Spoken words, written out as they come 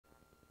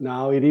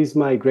Now it is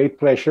my great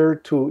pleasure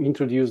to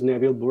introduce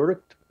Neville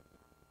Burke,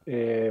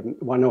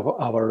 one of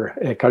our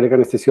cardiac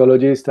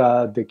anesthesiologists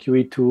at the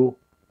QE2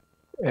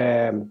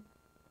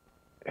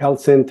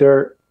 Health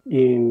Center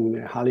in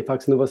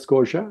Halifax, Nova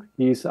Scotia.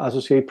 He's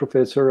Associate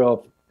Professor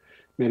of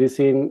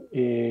Medicine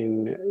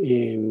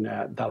in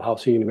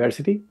Dalhousie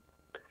University.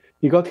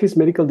 He got his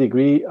medical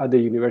degree at the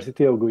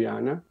University of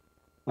Guyana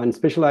and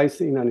specialized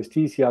in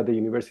anesthesia at the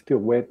University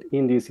of West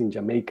Indies in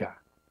Jamaica.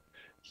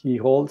 He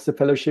holds a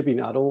fellowship in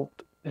adult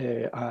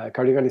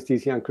cardiac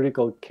anesthesia and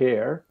critical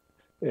care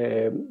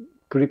in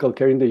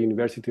the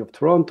University of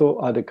Toronto,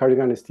 at the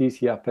cardiac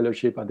anesthesia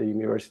fellowship at the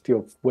University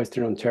of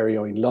Western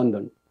Ontario in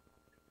London.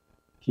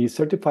 He is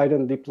certified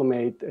and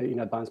diplomated in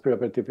advanced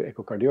perioperative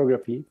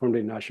echocardiography from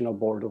the National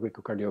Board of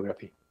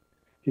Echocardiography.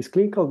 His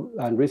clinical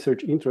and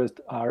research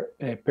interests are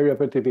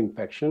perioperative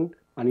infection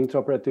and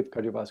intraoperative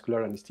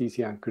cardiovascular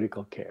anesthesia and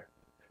critical care.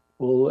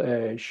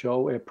 We'll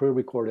show a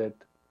pre-recorded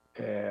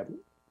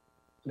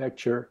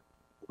lecture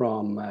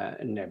from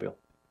Neville.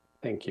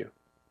 Thank you.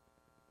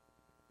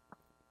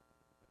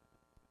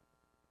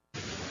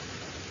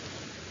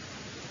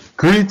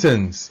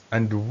 Greetings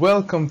and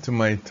welcome to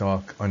my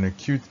talk on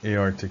acute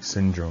aortic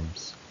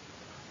syndromes.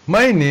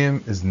 My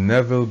name is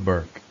Neville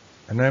Burke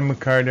and I'm a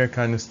cardiac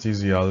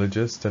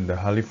anesthesiologist at the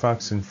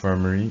Halifax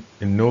Infirmary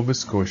in Nova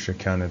Scotia,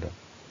 Canada.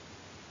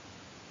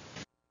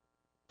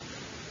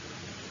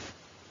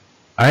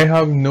 I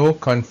have no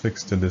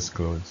conflicts to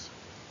disclose.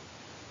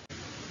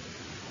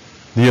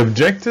 The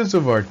objectives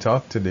of our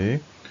talk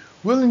today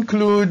will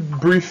include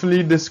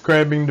briefly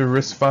describing the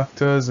risk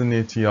factors and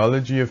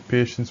etiology of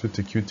patients with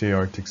acute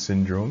aortic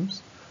syndromes,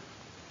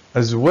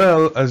 as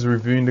well as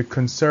reviewing the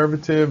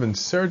conservative and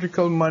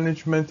surgical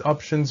management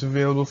options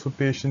available for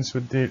patients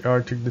with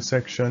aortic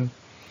dissection.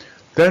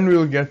 Then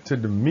we'll get to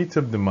the meat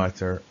of the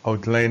matter,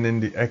 outlining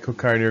the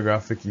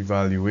echocardiographic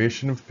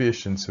evaluation of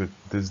patients with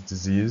this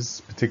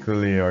disease,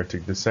 particularly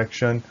aortic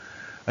dissection,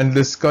 and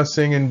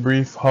discussing in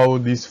brief how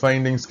these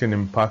findings can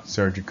impact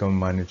surgical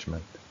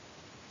management.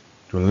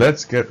 So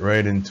let's get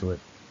right into it.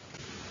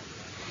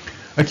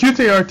 Acute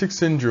aortic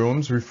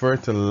syndromes refer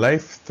to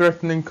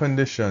life-threatening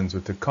conditions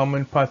with a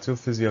common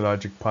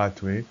pathophysiologic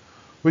pathway,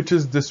 which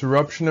is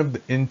disruption of the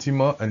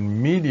intima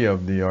and media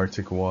of the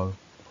aortic wall.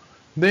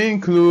 They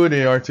include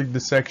aortic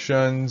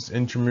dissections,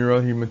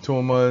 intramural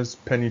hematomas,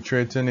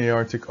 penetrating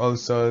aortic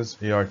ulcers,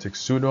 aortic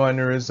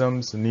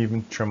pseudoaneurysms, and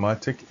even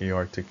traumatic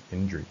aortic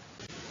injury.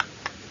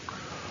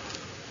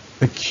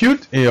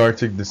 Acute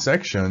aortic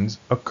dissections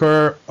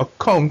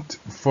account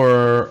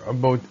for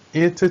about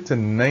 80 to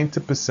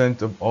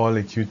 90% of all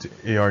acute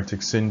aortic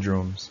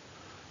syndromes.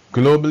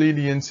 Globally,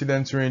 the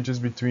incidence ranges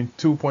between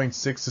 2.6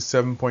 to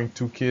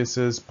 7.2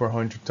 cases per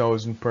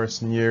 100,000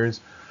 person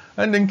years,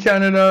 and in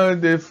Canada,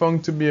 they're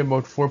found to be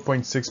about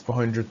 4.6 per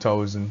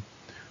 100,000.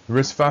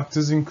 Risk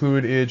factors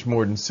include age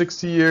more than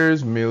 60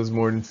 years, males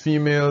more than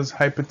females,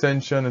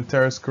 hypertension,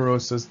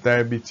 atherosclerosis,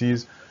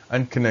 diabetes,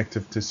 and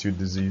connective tissue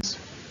disease.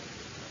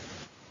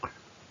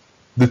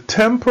 The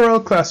temporal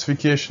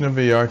classification of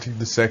aortic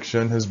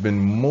dissection has been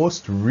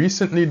most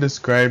recently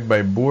described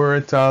by Boer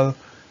et al.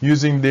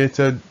 Using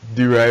data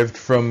derived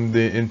from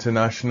the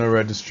International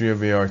Registry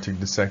of Aortic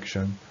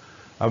Dissection.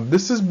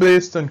 This is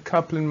based on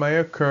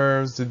Kaplan-Meier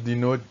curves that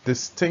denote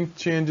distinct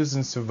changes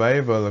in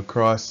survival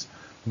across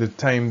the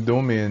time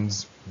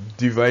domains,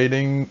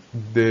 dividing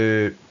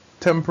the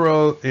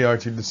temporal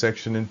aortic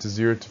dissection into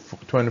 0 to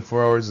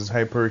 24 hours as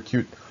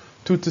hyperacute,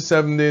 2 to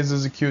 7 days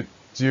as acute,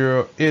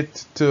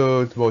 8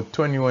 to about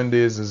 21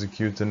 days as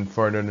acute, and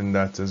further than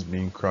that as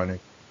being chronic.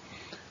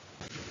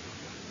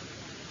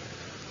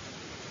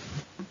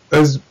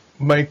 As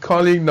my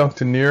colleague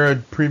Dr. Neer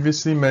had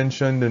previously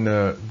mentioned in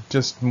a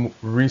just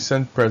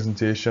recent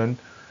presentation,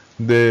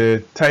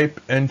 the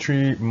type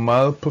entry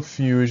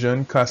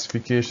malperfusion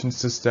classification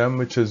system,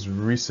 which has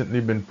recently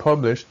been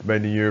published by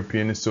the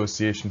European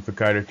Association for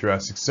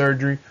Cardiothoracic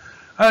Surgery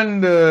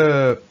and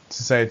the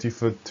Society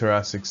for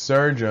Thoracic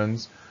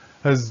Surgeons,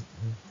 has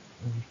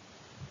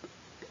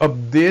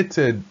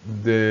updated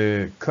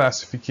the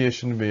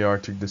classification of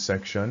aortic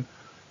dissection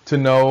to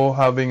now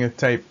having a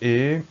type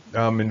A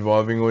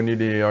involving only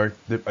the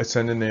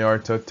ascending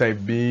aorta, type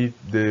B,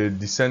 the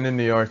descending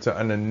aorta,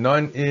 and a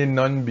non-A,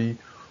 non-B,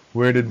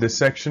 where the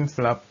dissection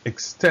flap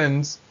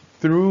extends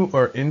through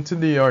or into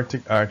the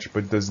aortic arch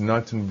but does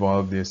not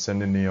involve the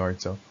ascending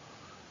aorta.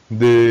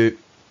 The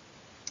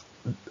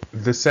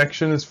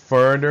section is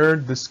further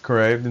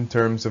described in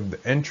terms of the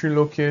entry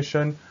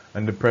location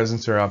and the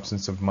presence or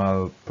absence of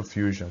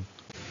malperfusion.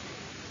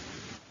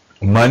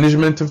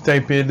 Management of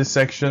type A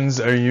dissections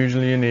are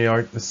usually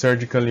a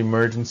surgical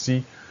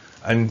emergency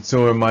and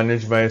so are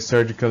managed by a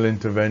surgical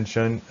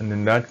intervention, and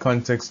in that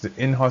context the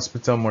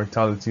in-hospital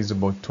mortality is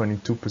about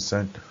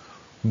 22%,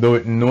 though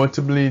it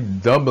notably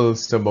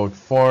doubles to about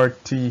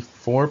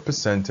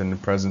 44% in the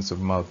presence of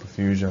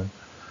malperfusion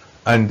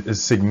and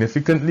is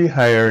significantly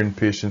higher in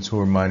patients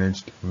who are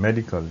managed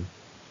medically.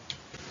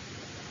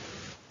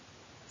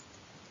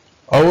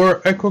 Our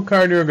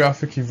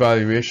echocardiographic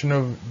evaluation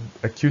of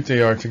acute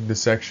aortic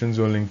dissections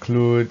will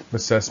include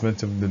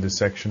assessment of the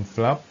dissection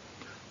flap,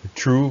 the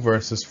true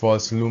versus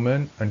false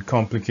lumen, and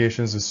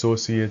complications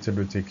associated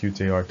with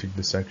acute aortic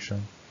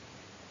dissection.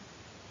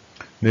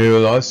 They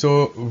will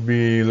also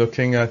be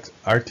looking at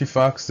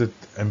artifacts,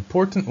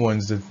 important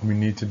ones that we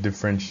need to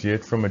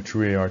differentiate from a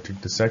true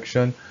aortic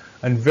dissection,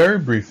 and very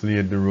briefly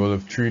at the role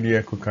of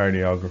 3D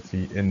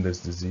echocardiography in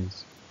this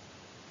disease.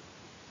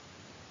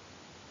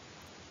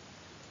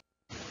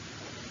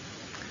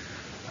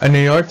 An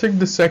aortic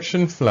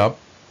dissection flap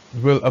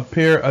will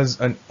appear as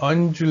an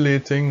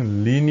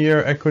undulating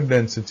linear echo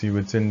density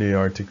within the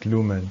aortic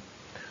lumen,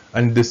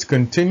 and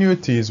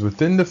discontinuities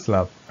within the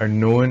flap are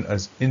known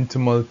as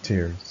intimal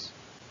tears.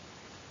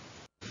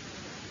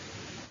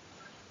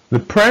 The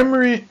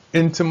primary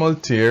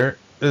intimal tear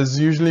is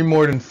usually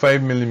more than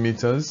 5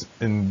 millimeters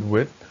in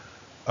width,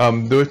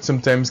 though it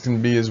sometimes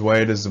can be as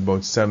wide as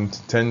about 7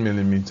 to 10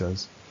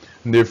 millimeters.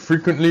 And they're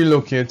frequently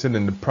located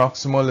in the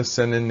proximal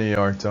ascending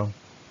aorta.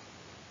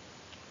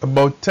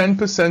 About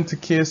 10%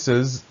 of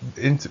cases,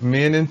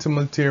 main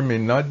intimal tear may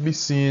not be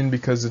seen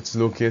because it's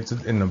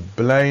located in a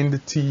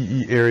blind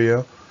TE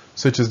area,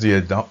 such as the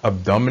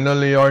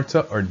abdominal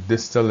aorta or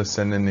distal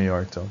ascending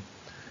aorta.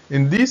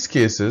 In these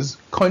cases,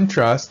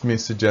 contrast may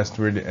suggest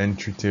where the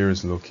entry tear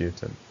is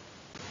located.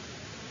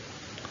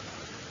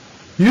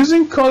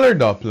 Using color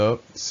Doppler,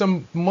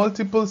 some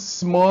multiple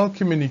small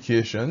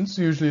communications,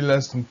 usually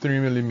less than 3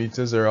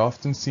 millimeters, are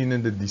often seen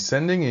in the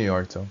descending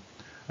aorta,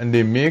 and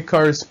they may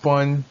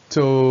correspond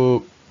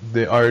to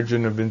the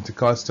origin of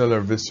intercostal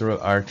or visceral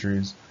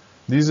arteries.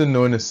 These are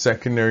known as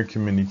secondary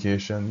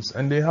communications,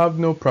 and they have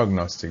no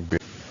prognostic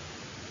basis.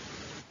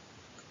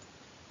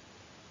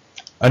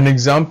 An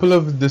example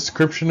of a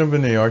description of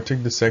an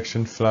aortic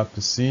dissection flap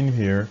is seen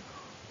here,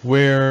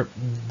 where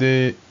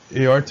the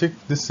aortic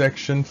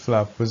dissection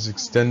flap was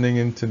extending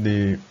into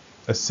the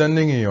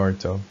ascending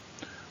aorta,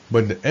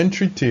 but the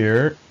entry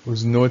tear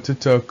was noted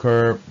to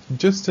occur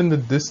just in the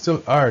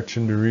distal arch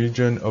in the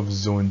region of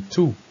zone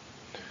 2,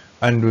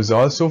 and was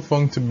also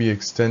found to be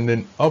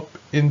extending up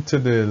into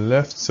the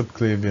left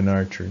subclavian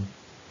artery.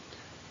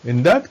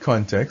 In that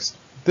context,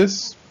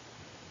 this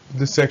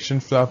dissection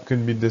flap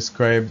can be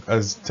described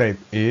as type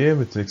A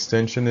with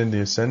extension in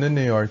the ascending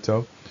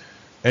aorta,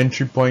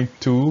 entry point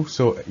 2,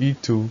 so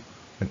E2,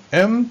 and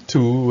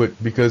M2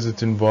 because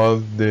it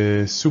involved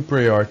the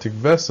supraaortic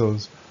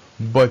vessels,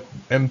 but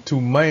M2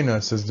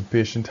 minus as the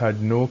patient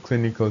had no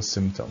clinical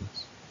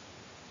symptoms.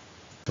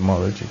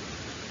 Symptomology.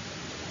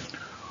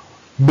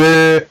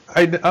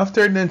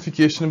 After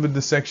identification of a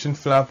dissection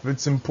flap,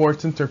 it's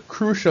important or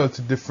crucial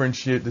to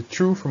differentiate the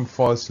true from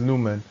false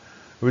lumen,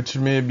 which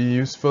may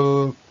be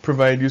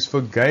provide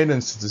useful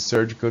guidance to the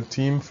surgical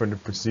team for the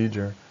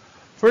procedure.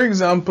 For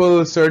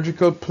example, a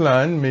surgical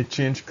plan may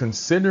change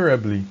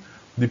considerably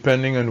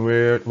depending on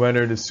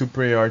whether the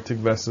supraaortic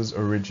vessels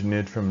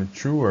originate from a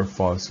true or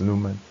false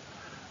lumen.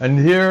 And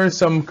here are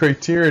some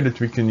criteria that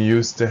we can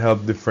use to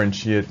help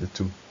differentiate the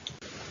two.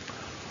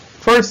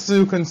 First,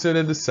 to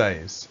consider the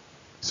size.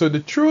 So the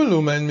true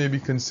lumen may be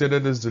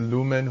considered as the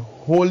lumen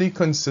wholly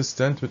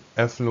consistent with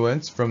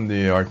effluence from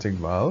the aortic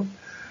valve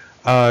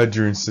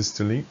during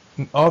systole.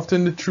 And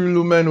often the true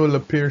lumen will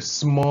appear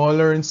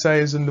smaller in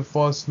size than the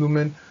false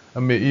lumen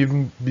and may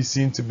even be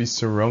seen to be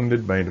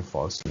surrounded by the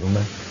false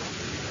lumen.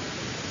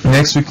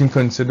 Next, we can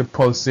consider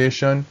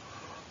pulsation,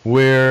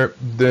 where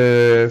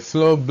the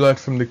flow of blood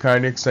from the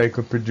cardiac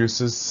cycle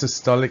produces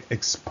systolic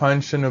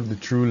expansion of the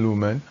true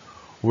lumen,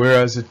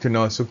 whereas it can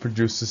also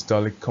produce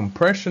systolic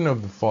compression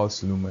of the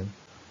false lumen.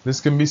 This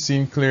can be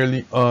seen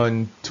clearly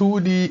on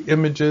 2D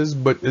images,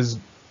 but is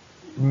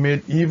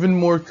made even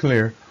more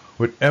clear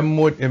with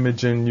M-mode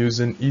imaging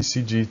using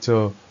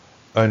ECG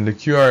and the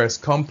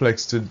QRS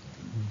complex to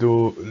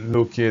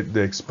locate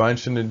the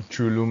expansion of the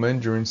true lumen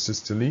during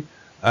systole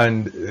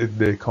and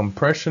the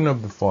compression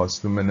of the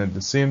false lumen at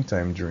the same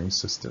time during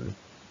systole.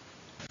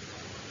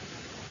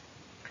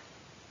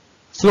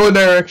 Flow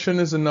direction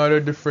is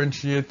another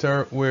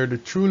differentiator where the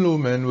true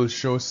lumen will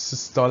show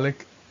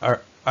systolic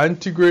or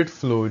antegrade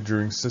flow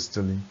during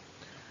systole.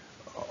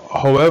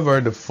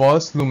 However, the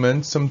false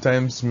lumen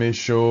sometimes may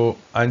show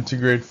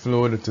antegrade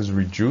flow that is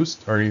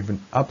reduced or even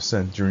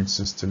absent during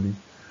systole,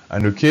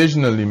 and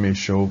occasionally may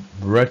show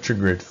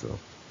retrograde flow.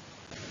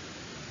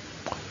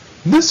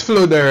 This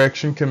flow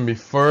direction can be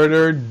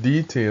further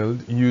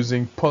detailed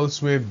using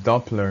pulse wave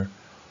Doppler,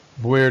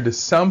 where the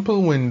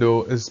sample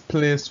window is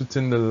placed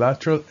within the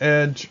lateral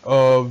edge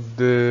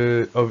of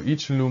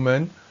each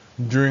lumen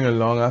during a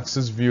long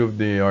axis view of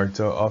the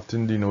aorta,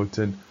 often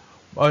denoted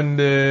on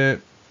the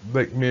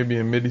maybe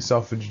a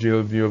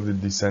mid-esophageal view of the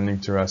descending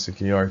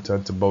thoracic aorta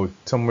at about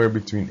somewhere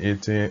between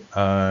 80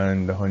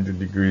 and 100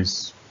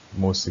 degrees,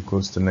 mostly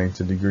close to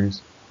 90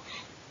 degrees.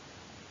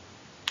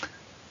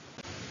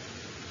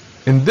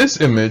 In this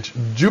image,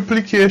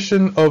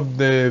 duplication of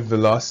the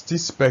velocity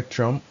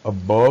spectrum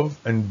above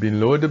and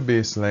below the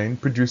baseline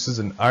produces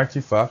an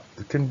artifact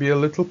that can be a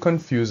little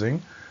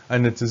confusing,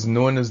 and it is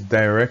known as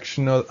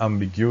directional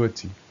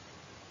ambiguity.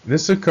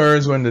 This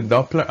occurs when the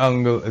Doppler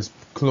angle is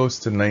close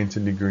to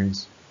 90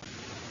 degrees.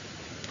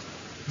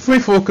 If we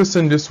focus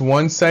on just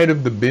one side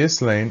of the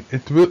baseline,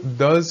 it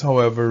does,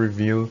 however,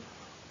 reveal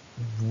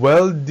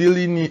well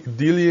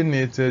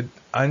delineated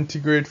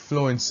antegrade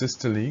flow in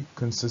systole,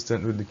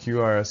 consistent with the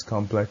QRS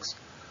complex,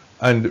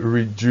 and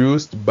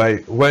reduced by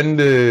when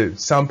the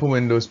sample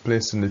window is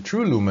placed in the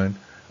true lumen,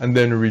 and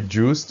then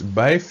reduced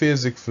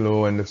biphasic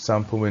flow when the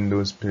sample window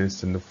is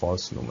placed in the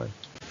false lumen.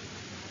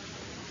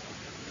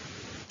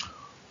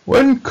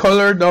 When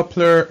color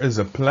Doppler is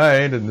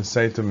applied at the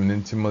site of an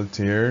intimal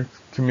tear,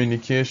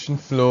 communication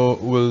flow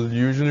will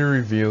usually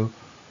reveal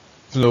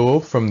flow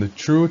from the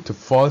true to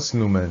false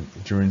lumen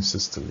during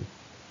systole.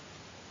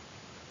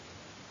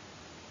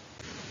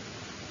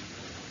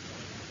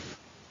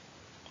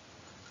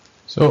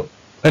 So,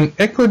 an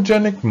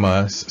echogenic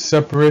mass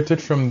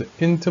separated from the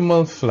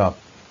intimal flap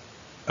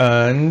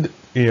and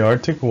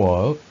aortic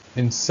wall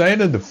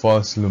inside of the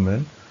false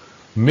lumen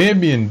may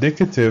be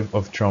indicative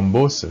of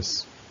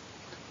thrombosis.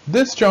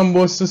 This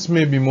thrombosis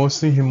may be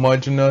mostly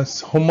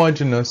homogeneous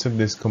if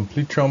there's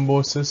complete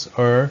thrombosis,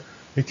 or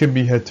it can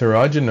be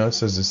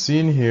heterogeneous, as is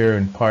seen here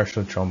in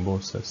partial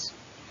thrombosis.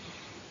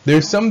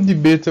 There's some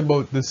debate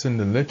about this in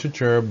the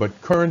literature,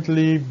 but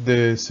currently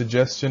the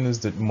suggestion is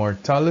that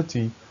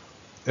mortality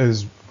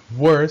is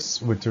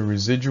worse with a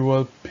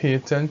residual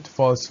patent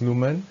false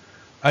lumen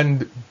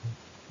and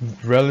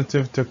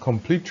relative to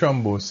complete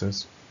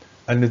thrombosis,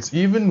 and it's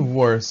even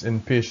worse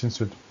in patients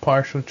with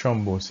partial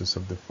thrombosis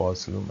of the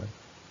false lumen.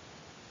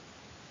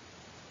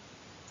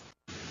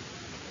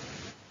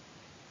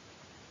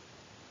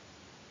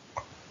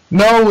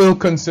 Now we'll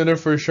consider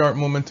for a short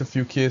moment a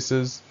few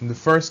cases. In the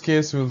first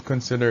case, we'll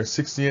consider a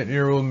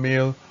 68-year-old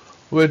male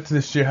with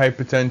history of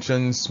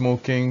hypertension,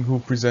 smoking, who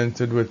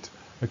presented with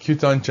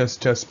acute on-chest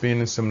chest pain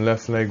and some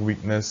left leg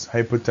weakness,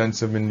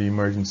 hypotensive in the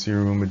emergency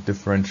room with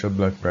differential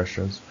blood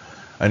pressures,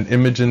 and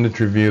imaging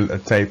that revealed a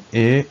type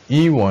A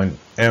E1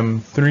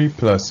 M3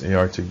 plus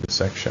aortic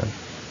dissection.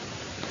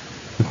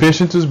 The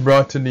patient was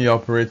brought to the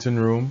operating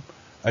room,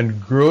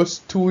 and gross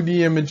 2D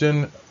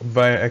imaging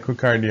via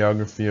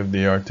echocardiography of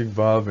the aortic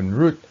valve and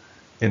root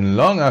in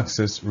long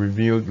axis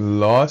revealed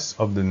loss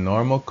of the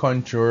normal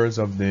contours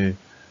of the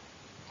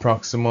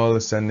proximal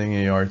ascending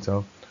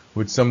aorta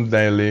with some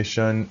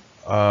dilation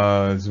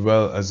as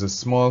well as a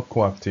small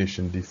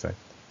coaptation defect.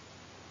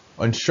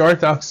 On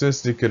short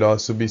axis, there could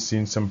also be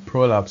seen some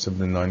prolapse of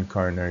the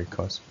non-coronary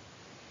cusp.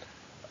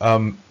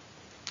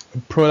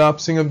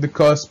 Prolapsing of the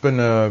cusp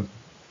and a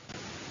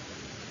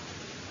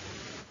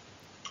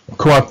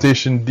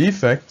coaptation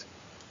defect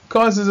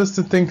causes us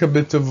to think a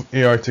bit of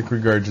aortic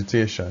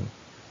regurgitation.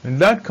 In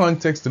that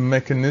context, the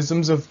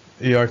mechanisms of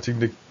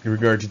aortic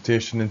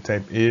regurgitation in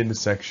type A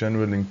dissection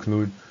will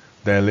include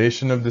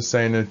dilation of the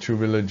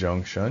sinotubular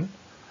junction,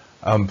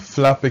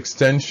 flap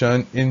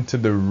extension into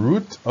the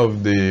root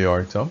of the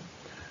aorta,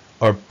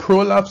 or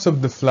prolapse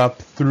of the flap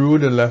through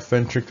the left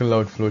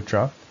ventricular outflow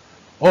tract,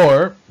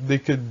 or they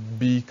could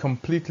be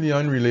completely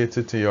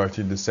unrelated to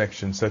aortic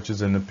dissection, such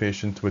as in a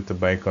patient with a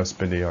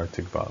bicuspid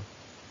aortic valve.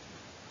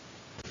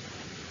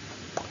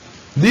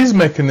 These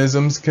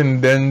mechanisms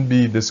can then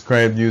be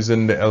described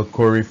using the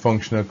El-Khoury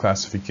functional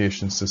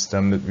classification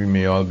system that we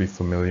may all be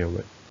familiar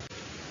with.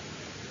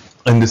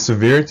 And the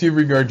severity of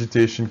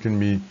regurgitation can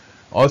be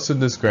also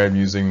described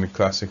using the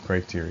classic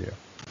criteria.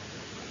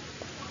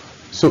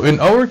 So in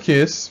our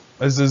case,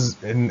 as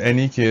is in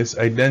any case,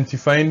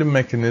 identifying the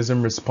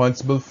mechanism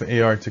responsible for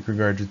aortic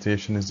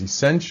regurgitation is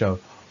essential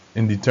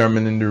in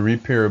determining the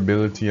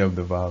repairability of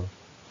the valve.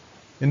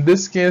 In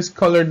this case,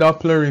 color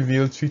Doppler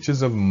revealed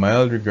features of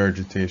mild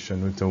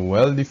regurgitation with a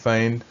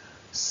well-defined,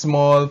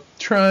 small,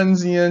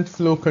 transient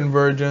flow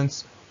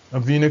convergence, a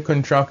vena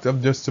contract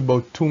of just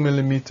about 2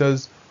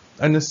 millimeters,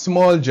 and a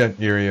small jet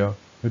area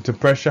with a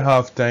pressure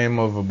half time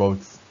of about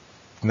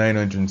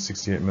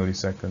 968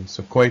 milliseconds,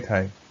 so quite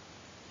high.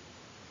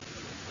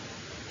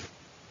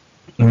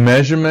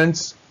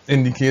 Measurements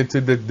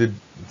indicated that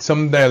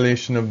some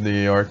dilation of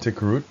the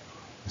aortic root,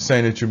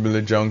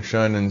 sinotubular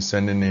junction, and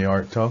ascending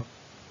aorta.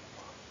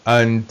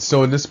 And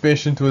so this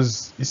patient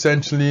was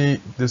essentially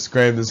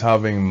described as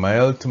having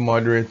mild to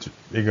moderate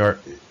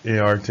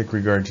aortic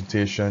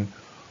regurgitation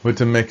with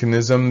a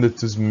mechanism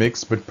that was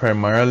mixed but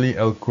primarily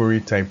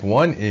El-Khoury type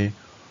 1A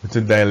with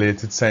a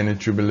dilated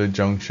sinotubular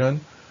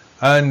junction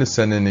and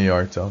ascending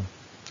aorta.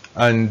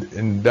 And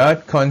in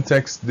that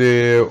context,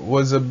 there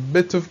was a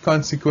bit of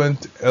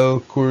consequent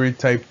El-Khoury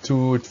type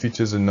 2 which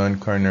features a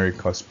non-coronary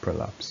cusp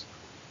prolapse.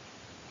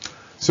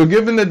 So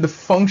given that the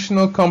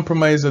functional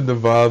compromise of the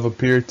valve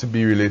appeared to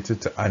be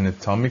related to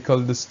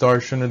anatomical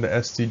distortion of the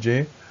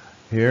STJ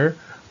here,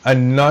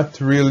 and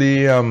not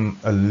really a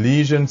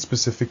lesion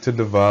specific to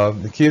the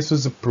valve, the case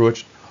was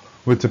approached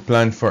with a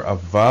plan for a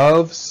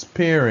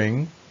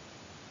valve-sparing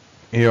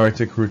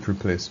aortic root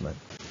replacement.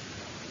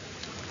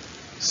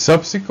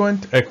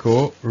 Subsequent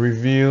echo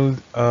revealed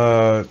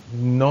a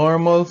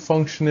normal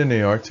functioning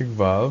aortic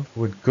valve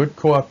with good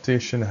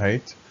coaptation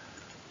height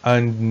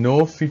and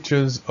no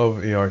features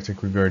of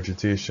aortic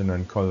regurgitation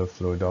on color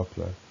flow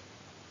Doppler.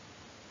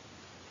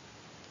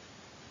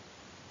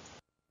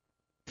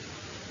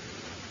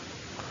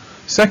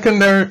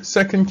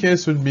 Second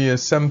case would be a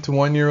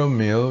 71-year-old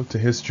male with a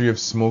history of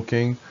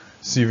smoking,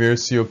 severe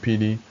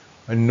COPD,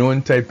 and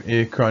known type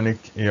A chronic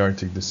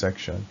aortic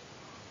dissection,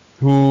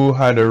 who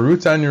had a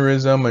root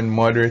aneurysm and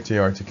moderate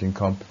aortic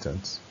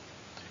incompetence.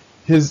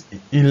 His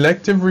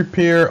elective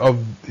repair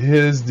of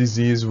his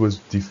disease was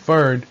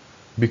deferred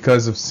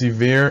because of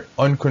severe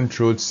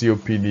uncontrolled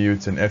COPD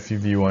with an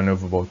FEV1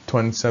 of about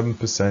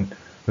 27%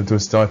 that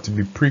was thought to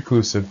be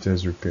preclusive to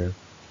his repair.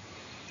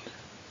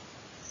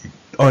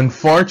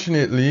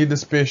 Unfortunately,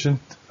 this patient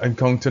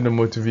encountered a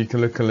motor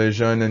vehicular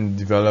collision and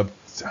developed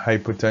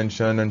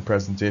hypotension and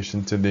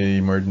presentation to the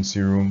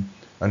emergency room,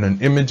 and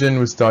an imaging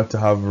was thought to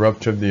have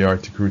rupture of the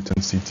aortic root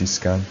on CT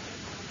scan.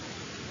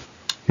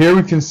 Here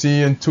we can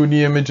see in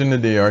 2D imaging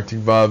of the aortic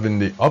valve in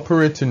the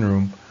operating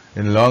room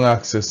in long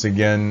axis,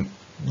 again,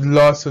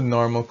 loss of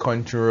normal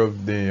contour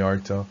of the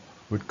aorta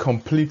with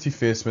complete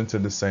effacement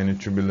of the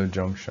sinotubular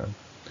junction.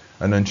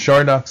 And on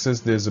short axis,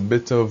 there's a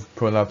bit of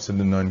prolapse of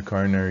the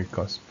non-coronary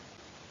cusp.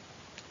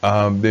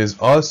 There's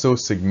also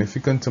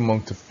significant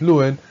amount of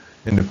fluid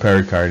in the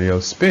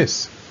pericardial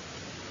space.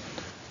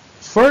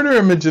 Further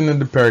imaging in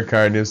the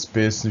pericardial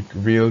space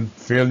revealed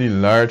fairly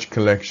large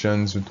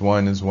collections with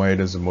one as wide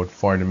as about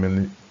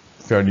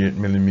 38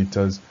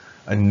 millimeters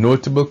and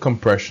notable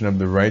compression of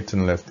the right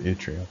and left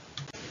atria.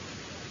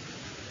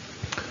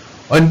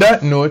 On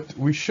that note,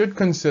 we should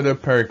consider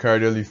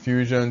pericardial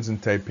effusions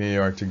and type A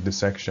aortic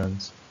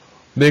dissections.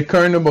 They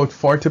occur in about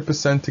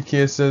 40% of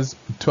cases.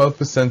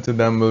 12% of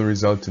them will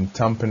result in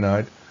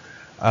tamponade,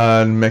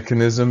 and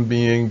mechanism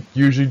being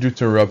usually due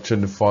to rupture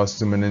of the false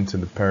lumen into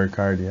the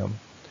pericardium.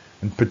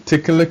 And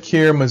particular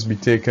care must be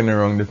taken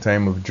around the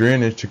time of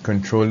drainage to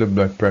control the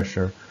blood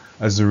pressure,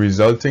 as the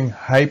resulting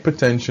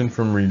hypertension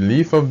from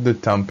relief of the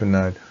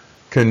tamponade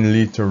can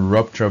lead to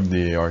rupture of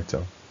the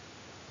aorta.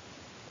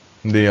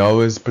 They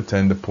always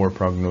portend a poor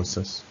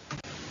prognosis.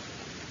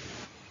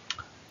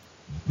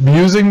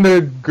 Using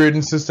the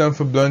grading system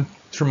for blunt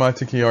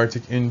traumatic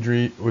aortic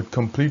injury with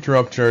complete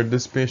rupture,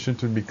 this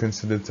patient would be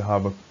considered to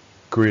have a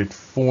grade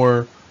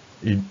 4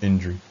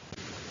 injury.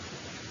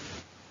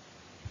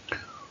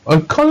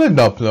 On color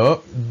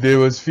Doppler, there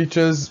was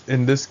features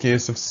in this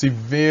case of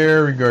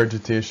severe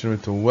regurgitation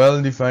with a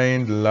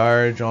well-defined,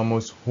 large,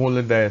 almost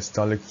wholly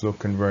diastolic flow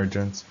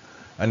convergence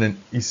and an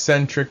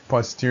eccentric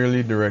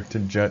posteriorly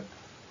directed jet,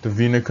 the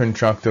vena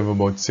contracta of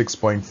about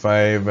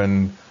 6.5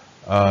 and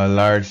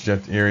large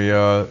jet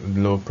area,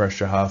 low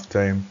pressure half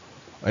time.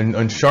 And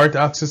on short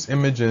axis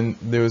imaging,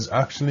 there was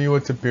actually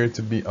what appeared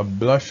to be a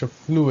blush of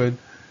fluid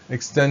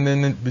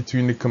extending it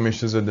between the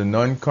commissures of the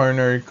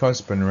non-coronary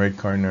cusp and right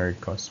coronary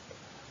cusp,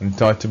 and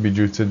thought to be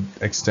due to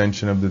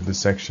extension of the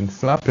dissection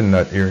flap in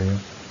that area.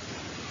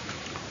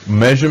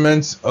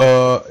 Measurements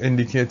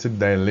indicated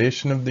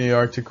dilation of the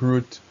aortic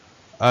root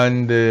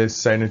and the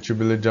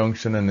sinotubular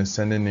junction and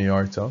ascending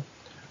aorta.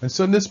 And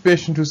so this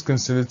patient was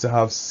considered to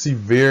have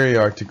severe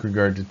aortic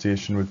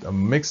regurgitation with a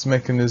mixed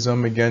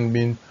mechanism, again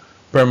being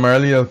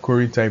primarily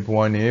Alcuri type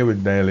 1A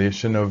with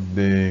dilation of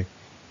the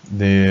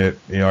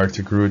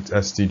aortic root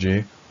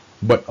STJ,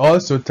 but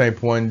also type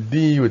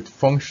 1D with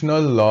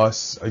functional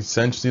loss,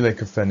 essentially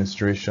like a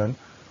fenestration,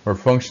 or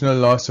functional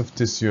loss of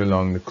tissue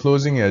along the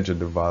closing edge of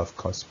the valve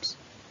cusps.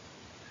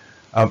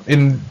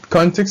 In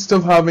context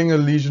of having a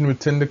lesion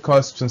within the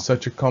cusps and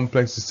such a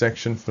complex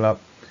dissection flap,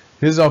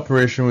 his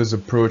operation was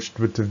approached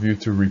with a view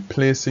to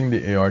replacing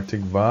the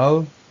aortic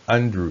valve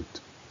and root.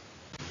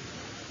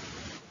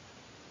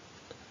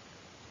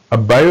 A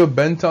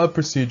biobental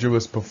procedure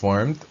was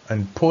performed,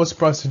 and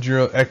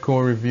post-procedural echo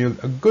revealed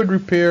a good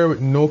repair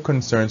with no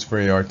concerns for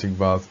aortic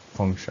valve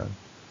function.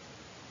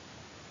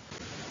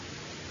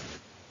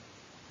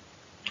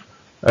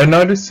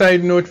 Another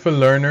side note for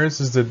learners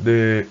is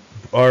that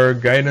our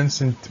guidance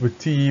with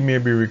TE may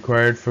be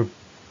required for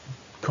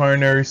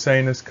coronary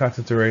sinus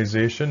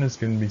catheterization, as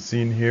can be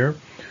seen here,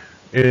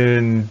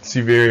 in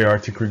severe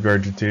aortic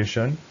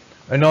regurgitation,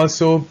 and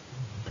also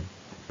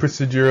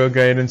procedural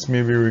guidance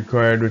may be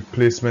required with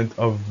placement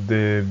of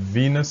the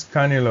venous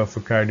cannula for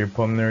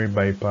cardiopulmonary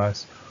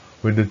bypass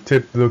with the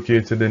tip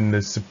located in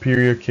the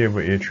superior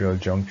cavoatrial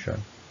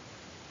junction.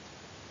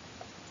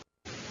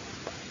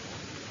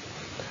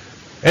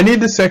 Any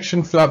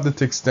dissection flap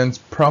that extends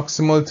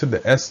proximal to the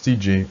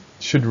STJ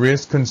should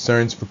raise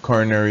concerns for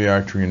coronary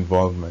artery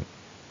involvement.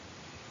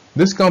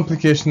 This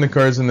complication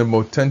occurs in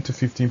about 10 to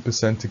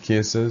 15% of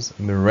cases,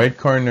 and the right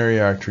coronary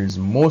artery is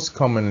most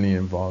commonly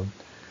involved,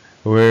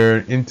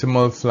 where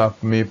intimal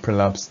flap may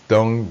prolapse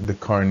down the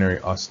coronary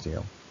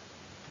ostium.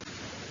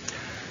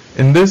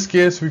 In this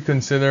case, we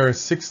consider a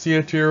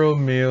 68-year-old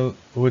male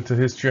with a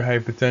history of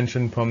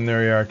hypertension,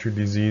 pulmonary artery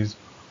disease,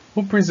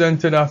 who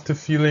presented after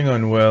feeling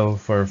unwell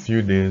for a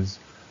few days,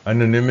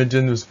 and an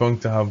imaging was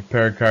found to have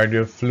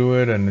pericardial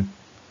fluid and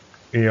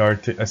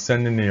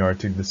ascending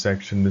aortic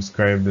dissection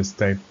described as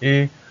type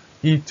A,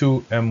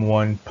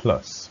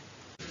 E2M1+.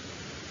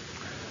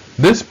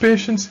 This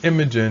patient's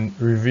imaging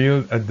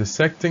revealed a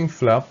dissecting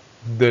flap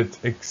that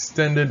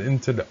extended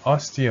into the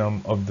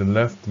ostium of the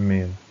left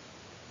main.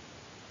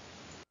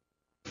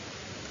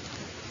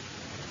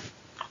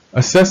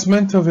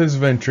 Assessment of his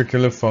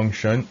ventricular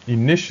function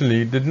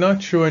initially did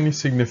not show any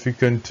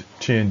significant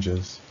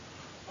changes.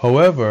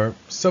 However,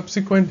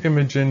 subsequent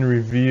imaging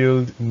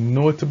revealed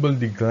notable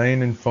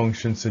decline in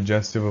function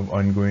suggestive of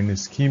ongoing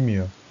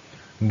ischemia.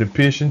 The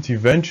patient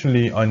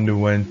eventually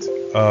underwent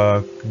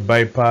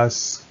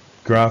bypass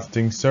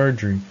grafting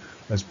surgery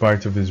as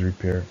part of his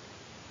repair.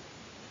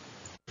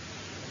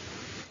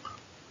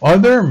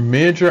 Other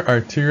major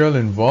arterial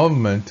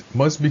involvement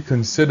must be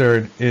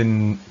considered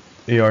in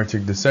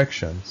aortic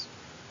dissections.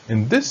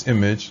 In this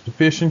image, the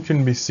patient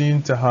can be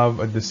seen to have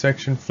a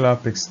dissection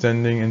flap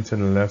extending into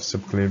the left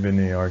subclavian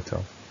aorta.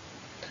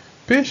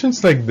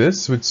 Patients like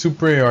this with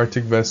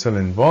supraaortic vessel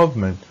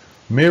involvement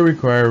may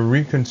require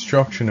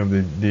reconstruction of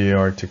the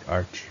aortic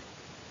arch.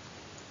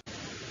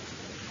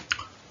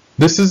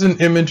 This is an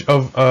image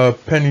of a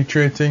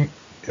penetrating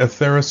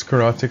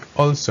atherosclerotic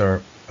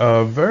ulcer,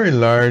 a very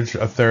large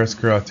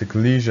atherosclerotic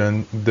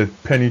lesion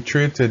that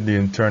penetrated the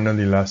internal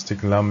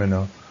elastic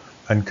lamina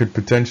and could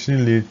potentially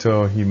lead to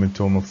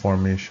hematoma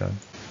formation.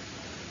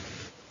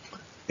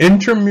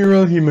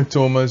 Intramural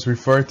hematomas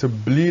refer to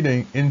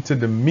bleeding into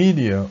the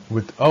media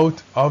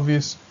without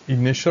obvious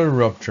initial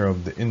rupture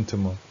of the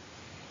intima.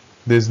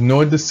 There is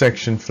no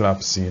dissection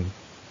flap seen.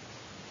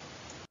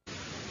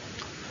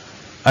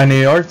 An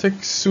aortic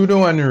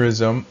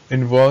pseudoaneurysm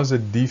involves a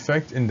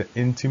defect in the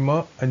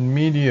intima and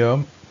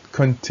media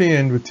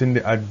contained within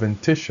the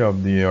adventitia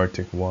of the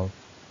aortic wall.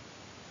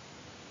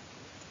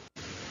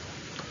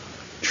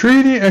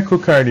 3D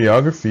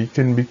echocardiography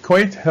can be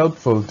quite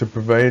helpful to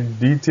provide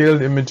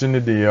detailed imaging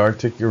of the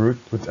aortic root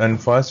with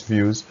en-face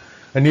views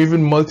and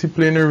even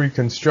multiplanar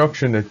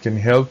reconstruction that can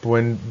help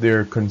when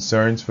there are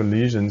concerns for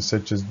lesions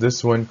such as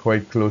this one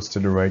quite close to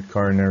the right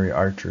coronary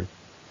artery.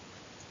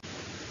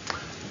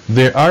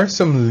 There are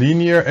some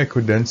linear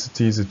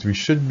echodensities that we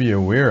should be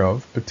aware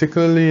of,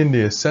 particularly in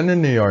the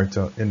ascending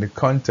aorta in the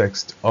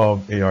context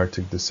of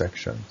aortic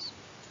dissections.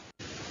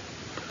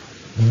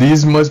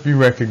 These must be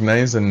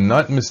recognized and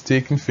not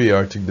mistaken for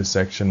aortic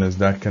dissection, as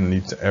that can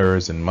lead to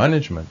errors in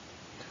management.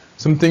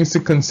 Some things to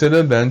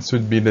consider thence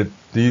would be that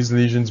these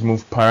lesions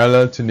move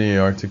parallel to the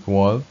aortic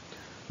wall,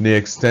 they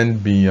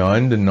extend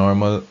beyond the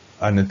normal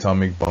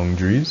anatomic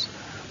boundaries,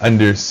 and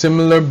there are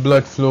similar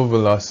blood flow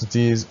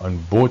velocities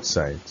on both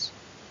sides.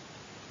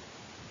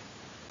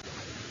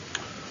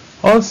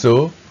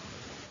 Also,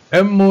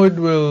 M-mode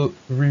will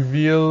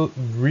reveal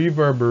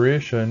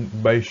reverberation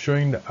by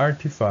showing the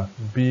artifact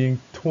being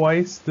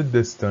twice the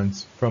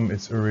distance from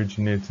its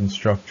originating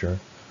structure,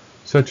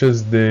 such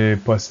as the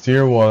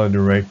posterior wall of the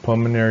right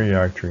pulmonary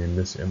artery in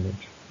this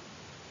image.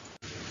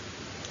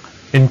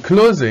 In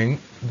closing,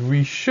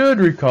 we should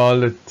recall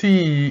that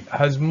TE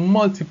has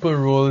multiple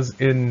roles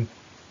in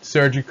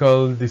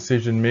surgical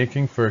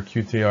decision-making for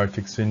acute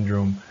aortic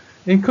syndrome,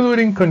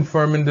 including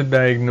confirming the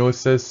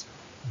diagnosis,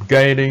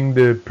 guiding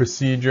the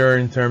procedure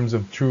in terms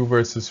of true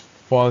versus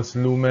false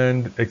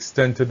lumen,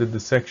 extent of the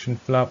dissection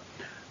flap,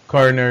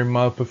 coronary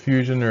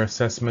malperfusion or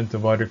assessment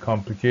of other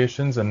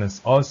complications, and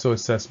is also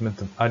assessment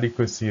of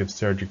adequacy of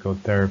surgical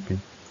therapy.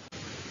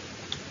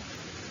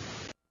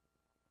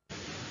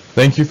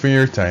 Thank you for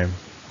your time.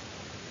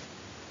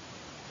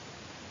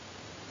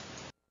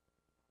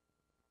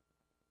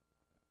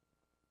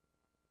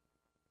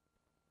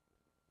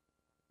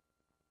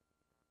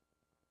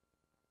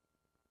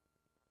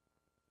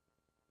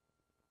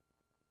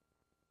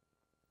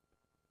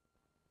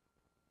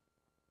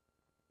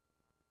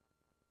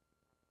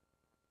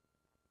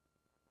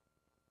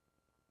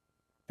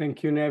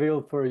 Thank you,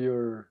 Neville, for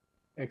your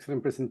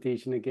excellent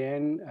presentation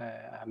again.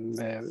 I'm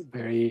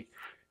very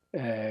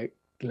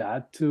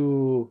glad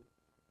to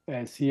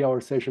see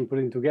our session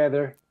putting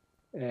together.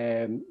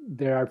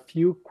 There are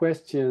few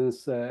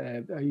questions.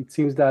 It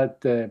seems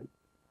that there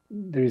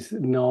is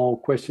no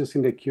questions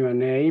in the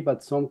Q&A,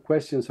 but some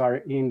questions are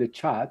in the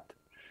chat.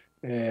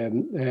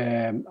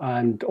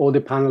 And all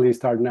the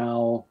panelists are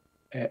now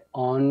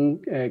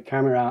on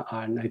camera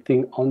and I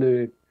think on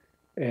the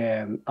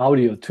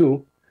audio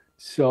too.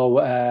 So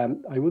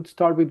I would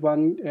start with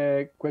one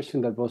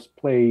question that was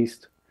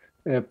placed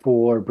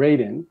for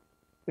Braden.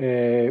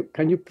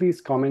 Can you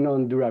please comment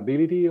on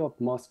durability of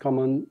most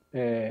common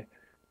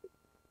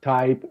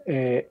type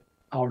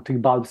aortic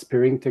valve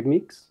sparing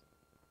techniques?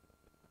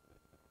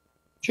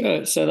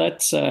 Sure. So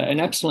that's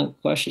an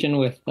excellent question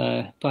with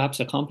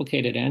perhaps a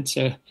complicated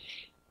answer.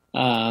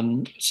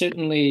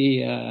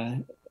 Certainly,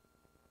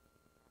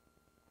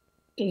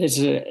 there's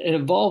an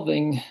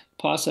evolving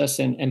process,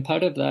 and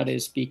part of that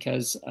is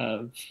because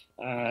of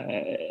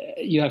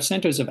you have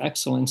centers of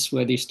excellence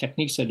where these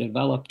techniques are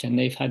developed, and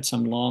they've had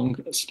some long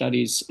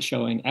studies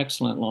showing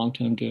excellent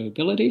long-term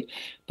durability.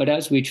 But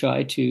as we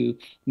try to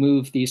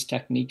move these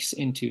techniques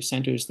into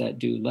centers that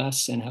do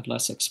less and have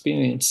less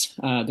experience,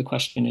 the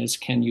question is,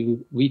 can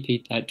you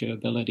repeat that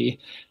durability?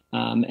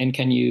 And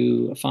can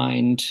you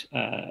find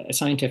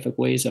scientific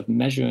ways of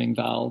measuring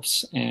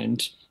valves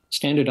and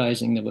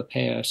standardizing the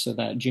repair so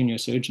that junior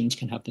surgeons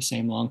can have the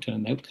same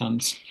long-term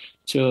outcomes?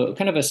 So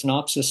kind of a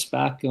synopsis,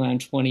 back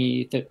around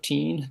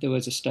 2013, there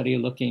was a study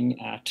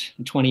looking at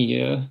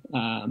 20-year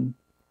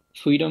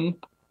freedom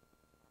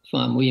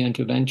from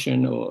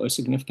reintervention or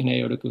significant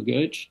aortic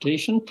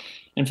regurgitation.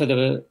 And for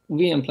the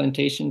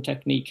reimplantation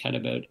technique, had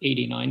about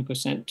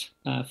 89%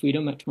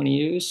 freedom at 20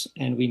 years,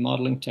 and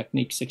remodeling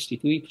technique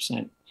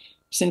 63%.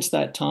 Since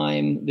that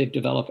time, they've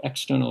developed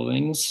external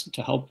rings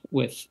to help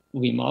with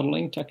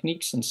remodeling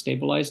techniques and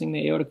stabilizing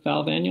the aortic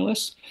valve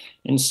annulus.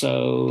 And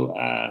so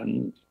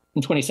in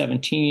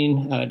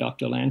 2017,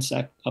 Dr.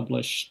 Lansek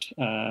published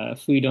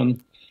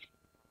freedom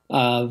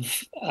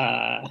of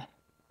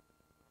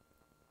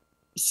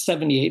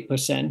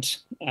 78%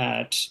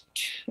 at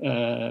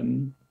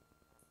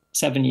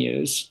 7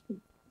 years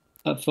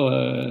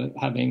for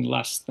having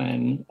less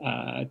than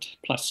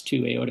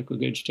 +2 aortic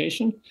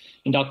regurgitation.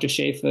 And Dr.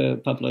 Schaefer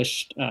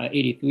published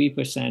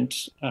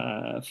 83%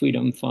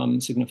 freedom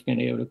from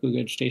significant aortic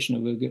regurgitation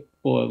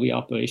or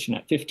reoperation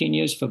at 15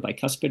 years for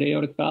bicuspid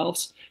aortic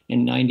valves,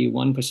 and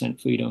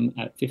 91% freedom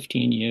at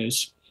 15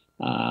 years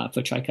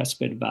for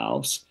tricuspid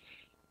valves.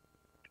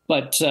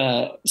 But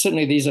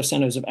certainly these are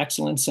centers of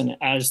excellence, and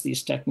as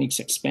these techniques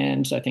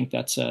expand, I think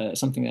that's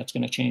something that's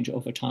going to change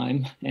over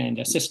time. And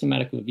a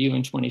systematic review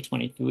in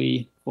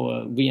 2023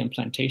 for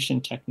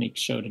reimplantation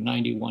techniques showed a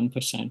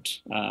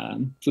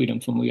 91% freedom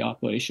from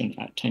reoperation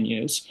at 10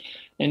 years.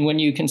 And when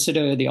you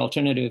consider the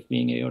alternative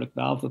being aortic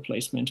valve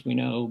replacement, we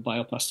know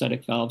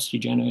bioprosthetic valves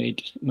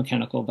degenerate,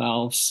 mechanical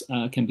valves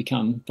can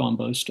become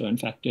thrombosed or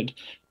infected.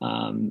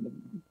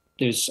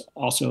 There's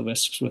also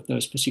risks with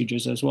those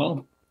procedures as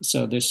well.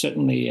 So there's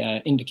certainly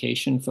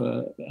indication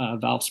for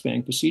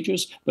valve-sparing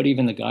procedures, but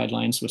even the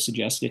guidelines would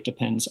suggest it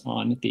depends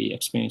on the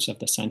experience of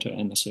the center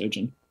and the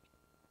surgeon.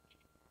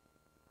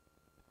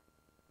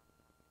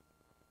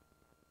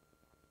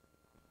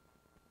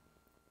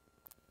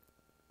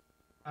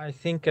 I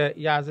think,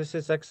 yeah, this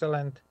is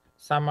excellent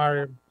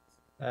summary,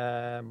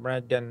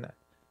 Brad.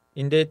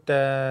 Indeed,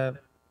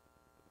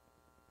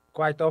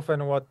 quite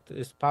often what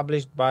is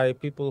published by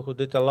people who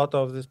did a lot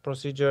of these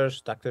procedures,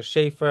 Dr.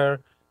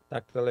 Schaefer,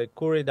 Dr.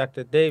 Lekuri,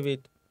 Dr.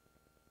 David,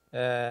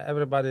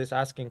 everybody is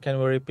asking, can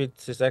we repeat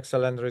these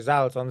excellent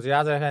results? On the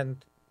other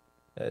hand,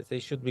 they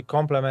should be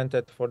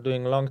complemented for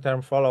doing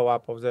long-term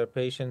follow-up of their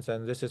patients,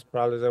 and this is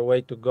probably the way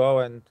to go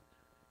and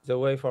the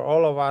way for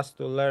all of us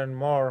to learn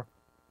more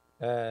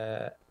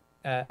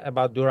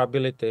about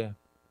durability.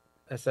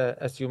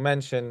 As you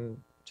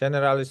mentioned,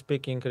 generally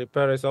speaking,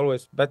 repair is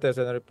always better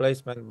than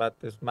replacement, but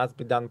this must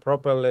be done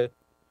properly,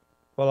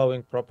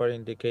 following proper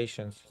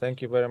indications.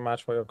 Thank you very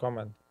much for your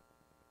comment.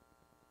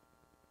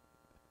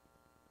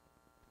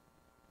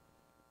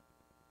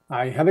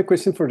 I have a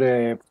question for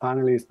the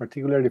panelists,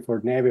 particularly for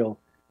Neville.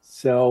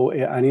 So,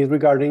 and it's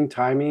regarding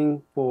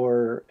timing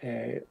for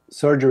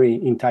surgery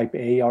in type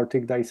A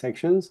aortic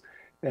dissections.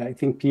 I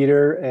think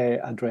Peter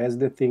addressed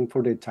the thing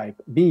for the type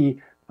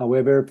B.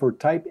 However, for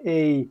type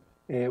A,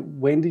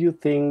 when do you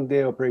think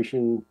the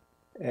operation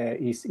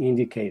is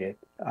indicated?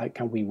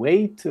 Can we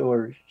wait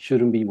or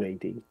shouldn't be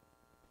waiting?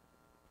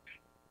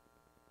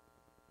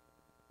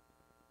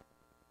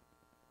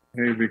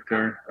 Hey,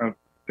 Victor.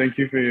 Thank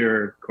you for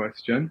your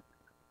question.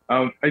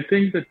 I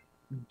think that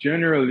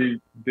generally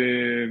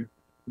the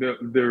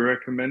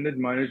recommended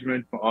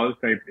management for all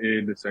type A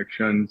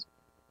dissections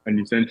and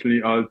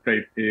essentially all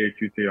type A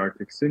acute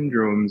aortic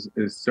syndromes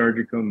is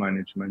surgical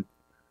management.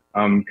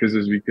 Because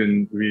as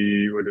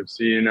we would have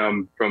seen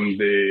from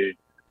the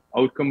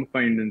outcome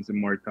findings, the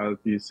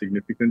mortality is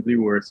significantly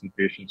worse in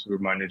patients who are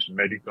managed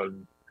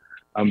medically.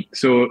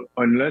 So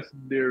unless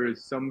there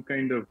is some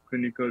kind of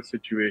clinical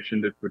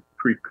situation that would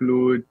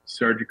preclude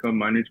surgical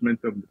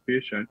management of the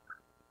patient,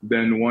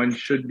 then one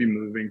should be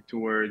moving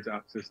towards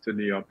access to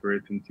the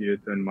operating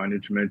theater and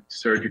management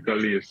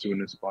surgically as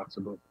soon as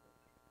possible.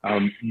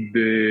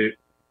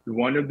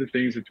 One of the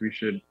things that we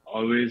should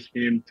always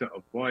aim to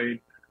avoid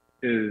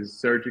is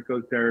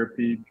surgical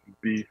therapy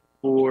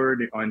before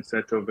the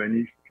onset of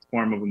any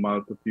form of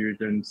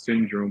malperfusion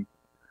syndrome,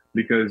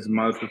 because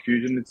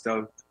malperfusion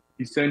itself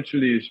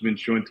essentially has been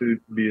shown to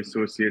be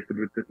associated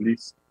with at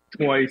least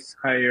twice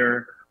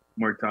higher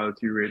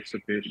mortality rates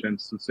of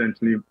patients,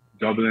 essentially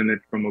doubling it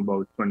from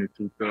about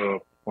 22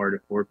 to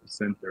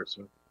 44% or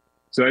so.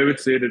 So I would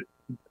say that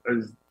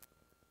as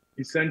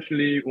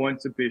essentially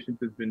once a patient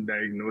has been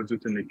diagnosed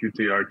with an acute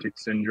aortic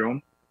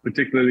syndrome,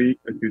 particularly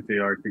acute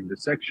aortic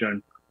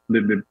dissection,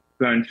 the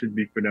plan should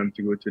be for them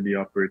to go to the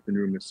operating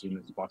room as soon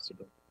as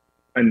possible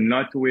and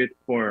not wait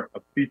for a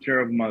feature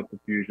of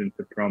malperfusion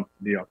to prompt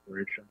the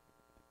operation.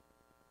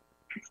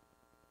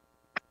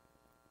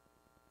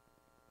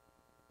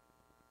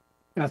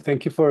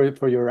 Thank you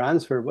for your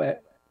answer.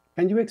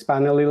 Can you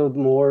expand a little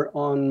more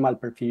on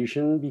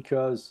malperfusion?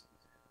 Because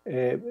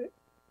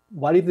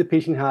what if the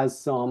patient has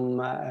some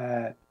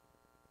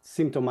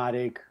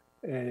symptomatic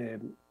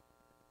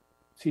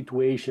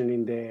situation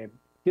in the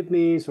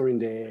kidneys or in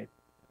the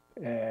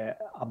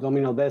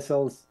abdominal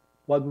vessels?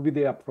 What would be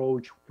the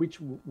approach?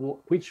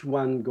 Which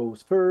one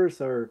goes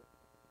first, or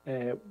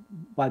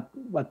what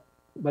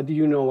do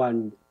you know,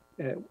 and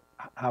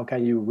how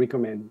can you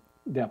recommend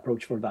the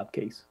approach for that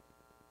case?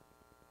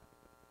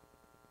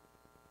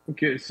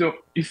 Okay, so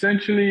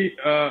essentially,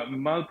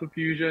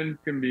 malperfusion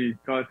can be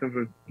thought of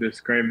as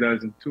described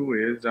as in two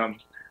ways.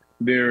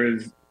 There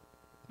is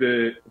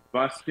the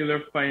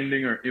vascular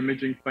finding or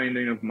imaging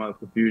finding of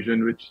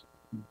malperfusion, which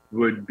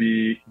would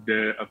be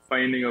a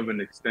finding of an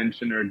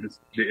extension or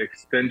the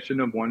extension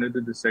of one of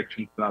the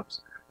dissection flaps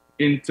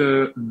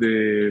into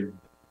the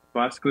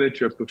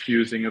vasculature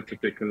perfusing a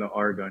particular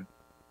organ.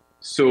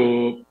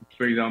 So,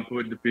 for example,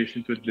 with the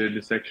patient with the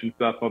dissection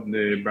flap of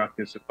the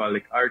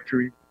brachiocephalic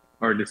artery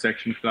or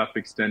dissection flap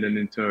extended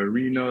into a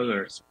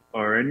renal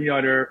or any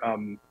other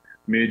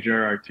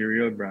major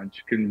arterial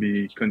branch can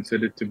be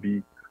considered to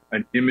be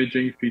an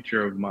imaging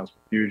feature of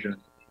malperfusion.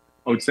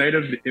 Outside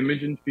of the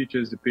imaging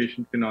features, the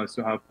patient can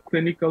also have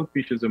clinical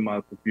features of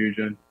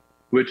malperfusion,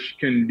 which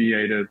can be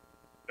either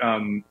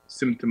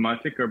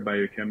symptomatic or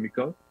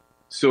biochemical.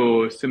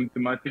 So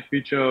symptomatic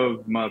feature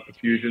of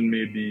malperfusion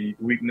may be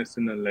weakness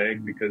in the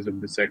leg because of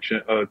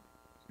dissection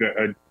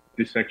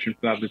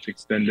flap that's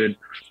extended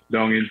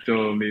down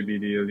into maybe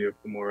the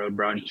iliofemoral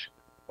branch,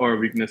 or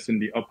weakness in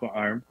the upper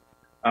arm.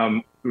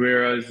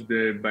 Whereas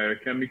the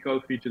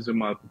biochemical features of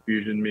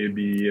malperfusion may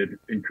be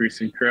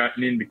increasing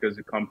creatinine because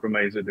it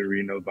compromises the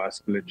renal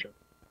vasculature.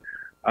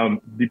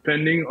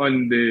 Depending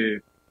on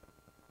the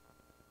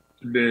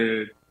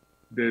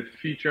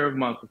feature of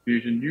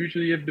malperfusion,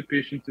 usually if the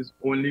patient is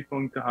only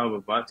found to have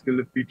a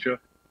vascular feature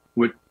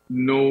with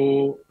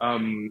no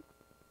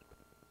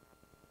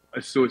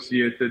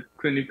associated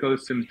clinical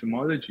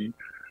symptomology,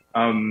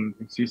 I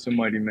see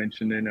somebody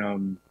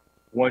mentioning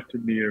what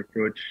would be your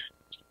approach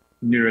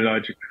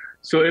neurologic.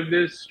 So if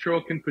there's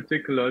stroke in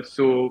particular,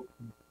 so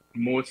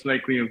most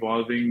likely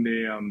involving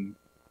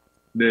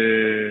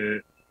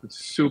the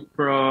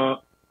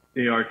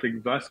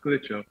supra-aortic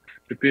vasculature,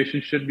 the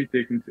patient should be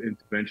taken to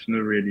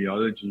interventional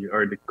radiology,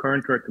 or the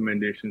current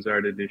recommendations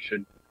are that they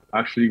should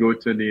actually go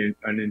to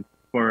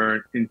for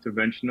an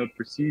interventional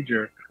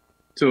procedure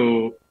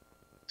to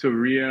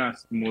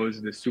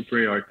reanastomose the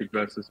supra-aortic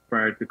vessels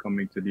prior to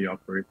coming to the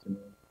operating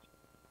room.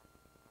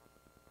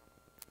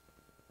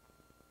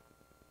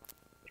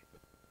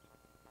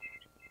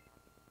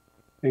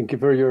 Thank you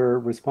for your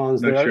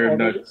response. Not sure if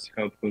that's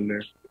helpful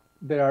there.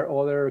 There are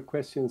other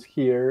questions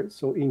here.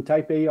 So in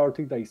type A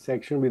aortic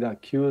dissection with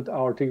acute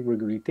aortic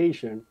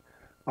regurgitation,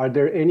 are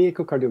there any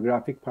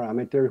echocardiographic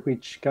parameters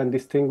which can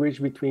distinguish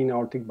between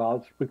aortic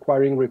valves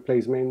requiring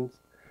replacements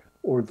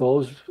or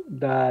those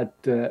that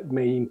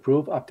may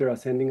improve after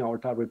ascending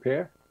aorta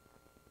repair?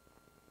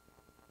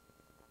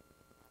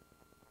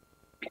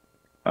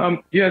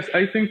 Yes,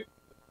 I think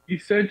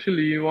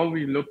essentially what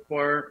we look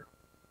for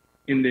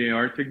in the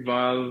aortic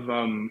valve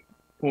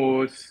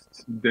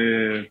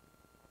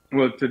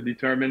to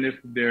determine if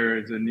there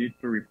is a need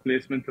for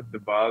replacement of the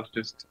valve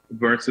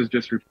versus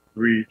just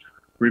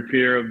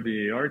repair of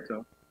the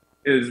aorta,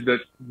 is that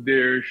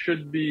there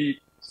should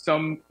be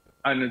some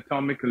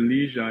anatomical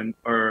lesion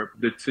or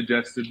that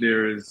suggests that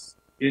there is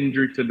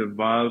injury to the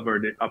valve or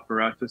the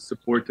apparatus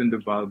supporting the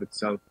valve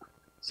itself,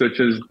 such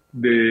as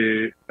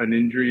an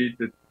injury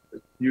that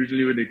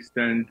usually would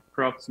extend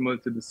proximal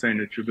to the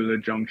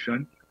sinotubular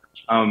junction,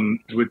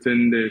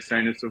 within the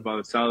sinus of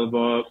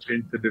Valsalva,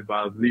 into the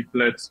valve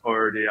leaflets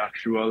or the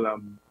actual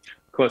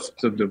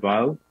cusps of the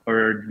valve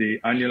or the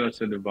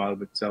annulus of the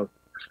valve itself.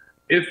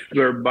 If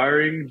we're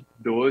barring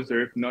those,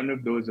 or if none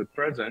of those are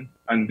present,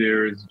 and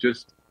there is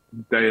just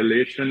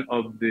dilation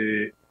of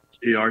the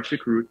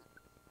aortic root,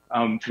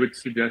 which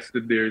suggests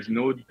that there is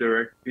no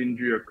direct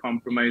injury or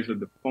compromise of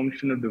the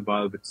function of the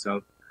valve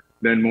itself,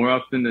 then more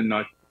often than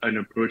not, an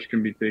approach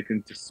can be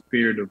taken to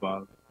spare the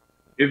valve.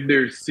 If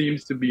there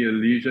seems to be a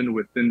lesion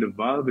within the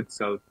valve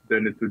itself,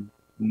 then it would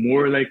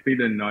more likely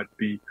than not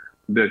be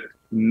that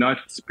not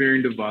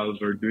sparing the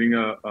valve or doing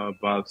a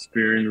valve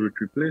sparing root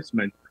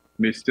replacement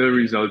may still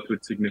result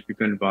with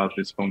significant valve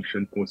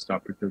dysfunction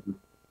postoperatively.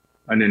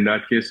 And in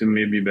that case, it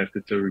may be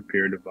better to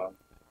repair the valve.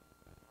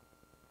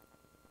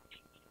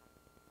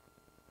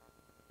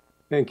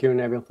 Thank you,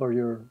 Neville, for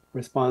your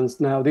response.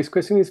 Now, this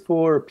question is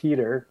for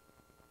Peter.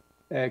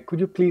 Could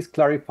you please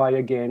clarify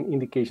again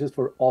indications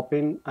for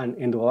open and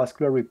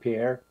endovascular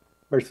repair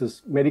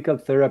versus medical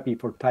therapy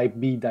for type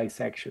B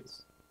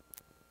dissections?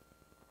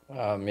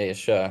 Yeah,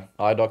 sure.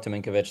 Hi, Dr.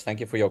 Minkovic. Thank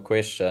you for your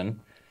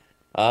question.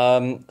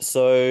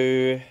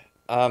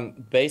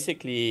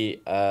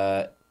 Basically,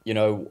 so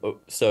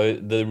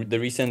the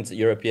recent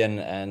European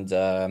and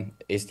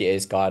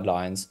SDS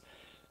guidelines,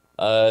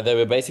 they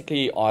were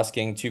basically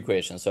asking two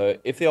questions. So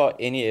if there are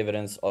any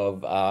evidence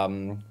of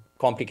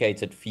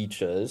complicated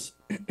features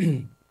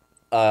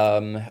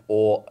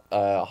or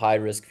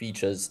high-risk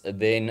features,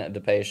 then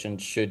the patient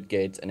should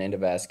get an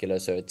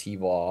endovascular, so a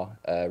TVAR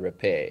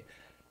repair.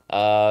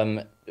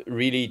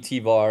 Really,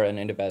 TVAR and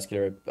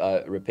endovascular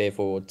repair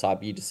for type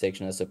B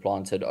dissection is a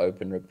planted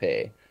open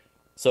repair.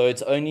 So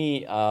it's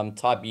only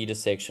type B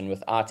dissection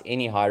without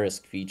any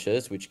high-risk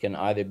features, which can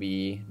either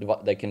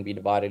they can be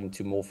divided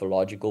into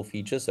morphological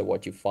features, so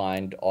what you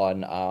find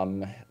on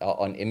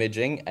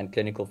imaging, and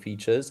clinical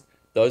features.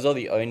 Those are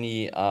the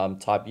only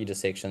type B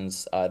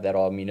dissections that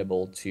are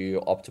amenable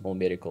to optimal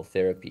medical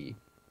therapy.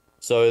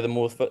 So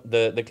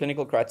the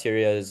clinical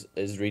criteria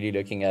is really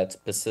looking at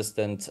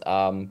persistent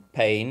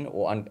pain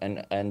or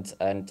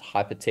and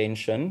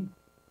hypertension,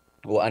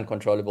 or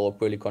uncontrollable or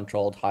poorly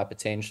controlled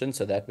hypertension.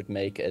 So that would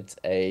make it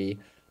a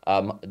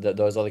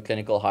those are the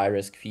clinical high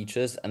risk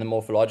features. And the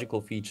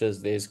morphological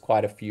features, there's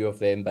quite a few of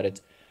them, but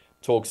it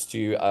talks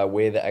to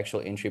where the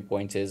actual entry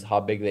point is, how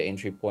big the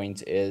entry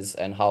point is,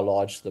 and how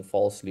large the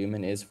false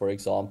lumen is, for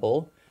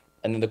example.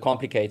 And then the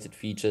complicated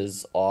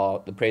features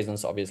are the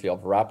presence, obviously,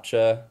 of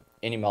rupture,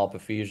 any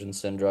malperfusion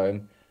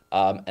syndrome,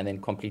 and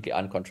then completely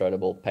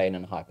uncontrollable pain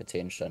and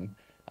hypertension.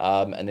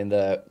 And then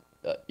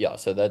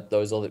so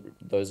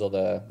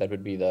that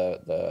would be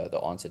the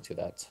answer to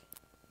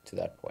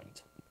that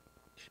point.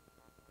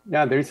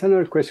 Yeah, there is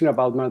another question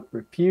about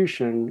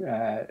malperfusion.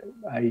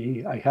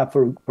 I have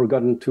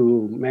forgotten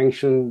to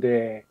mention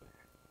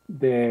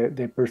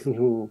the person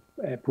who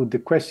put the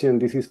question.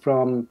 This is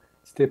from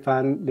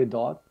Stéphane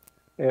Ledot.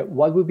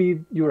 What would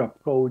be your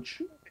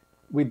approach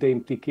with the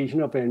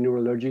implication of a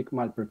neurologic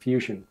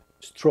malperfusion,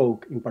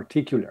 stroke in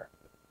particular?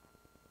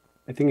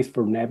 I think it's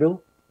for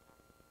Neville.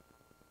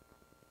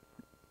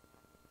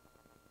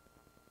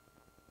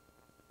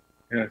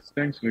 Yes,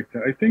 thanks,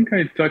 Victor. I think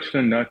I touched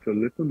on that a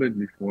little bit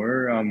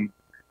before,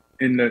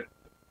 in that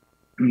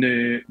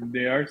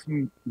there are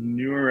some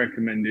newer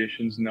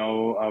recommendations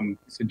now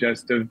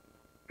suggestive,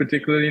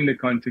 particularly in the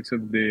context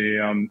of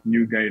the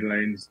new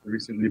guidelines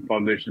recently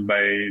published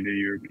by the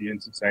European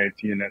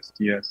Society and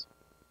STS,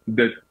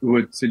 that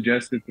would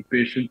suggest that the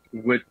patient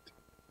with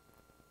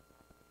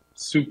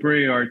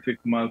supraaortic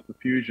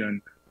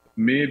malperfusion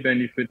may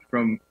benefit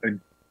from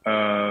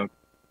a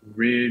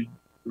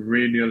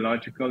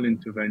radiological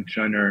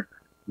intervention or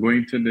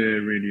going to the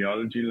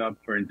radiology lab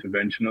for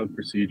interventional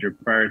procedure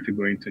prior to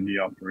going to the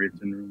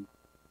operating room.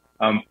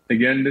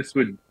 Again, this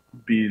would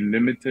be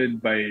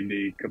limited by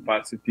the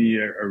capacity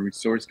or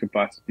resource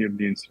capacity of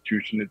the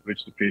institution at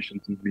which the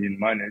patient is being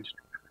managed.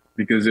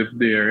 Because if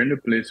they are in a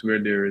place where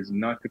there is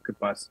not the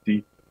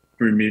capacity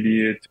for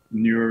immediate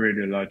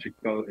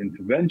neuroradiological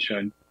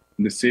intervention,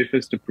 the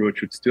safest approach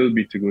would still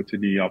be to go to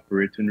the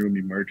operating room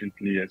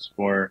emergently, as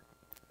for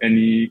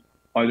any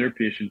other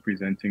patient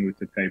presenting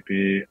with a type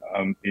A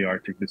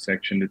aortic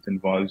dissection that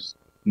involves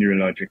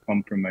neurologic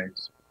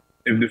compromise.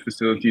 If the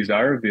facilities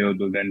are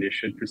available, then they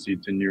should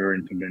proceed to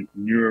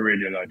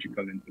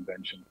neuroradiological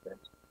intervention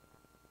first.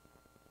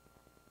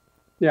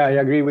 Yeah, I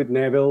agree with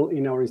Neville.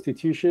 In our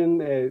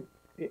institution,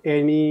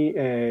 any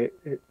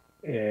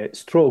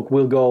stroke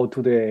will go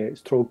to the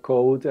stroke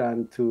code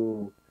and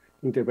to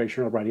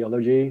interventional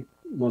radiology,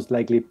 most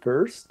likely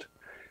first.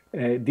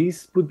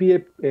 This would be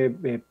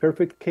a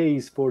perfect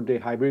case for the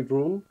hybrid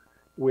room,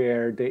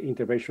 where the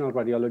interventional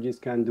radiologist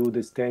can do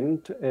the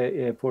stent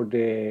for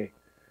the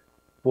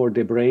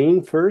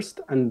brain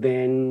first, and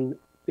then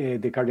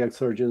the cardiac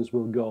surgeons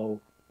will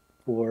go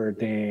for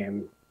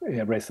the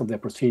rest of the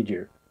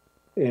procedure.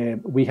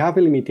 We have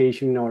a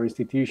limitation in our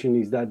institution,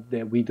 is that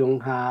we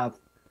don't have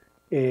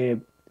the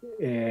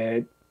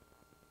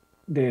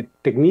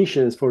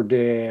technicians for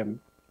the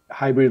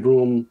hybrid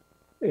room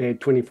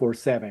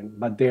 24/7,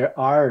 but there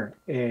are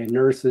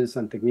nurses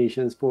and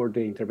technicians for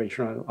the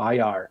interventional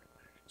IR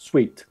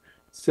suite.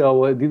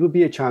 So this would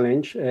be a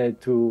challenge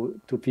to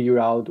figure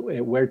out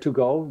where to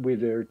go,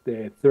 whether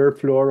the third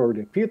floor or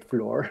the fifth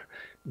floor.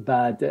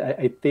 But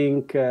I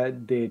think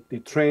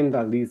the trend,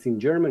 at least in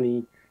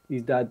Germany,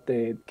 is that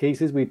the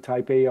cases with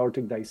type A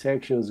aortic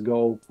dissections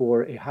go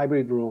for a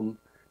hybrid room,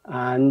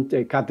 and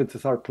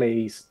catheters are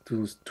placed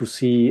to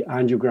see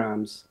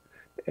angiograms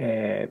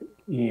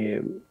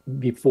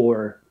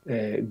before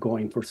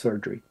going for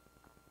surgery.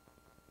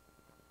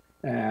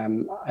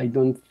 I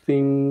don't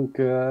think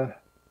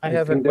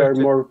I think there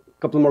are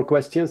couple more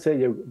questions.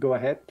 Go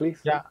ahead, please.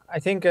 Yeah, I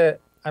think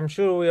I'm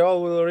sure we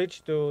all will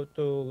reach to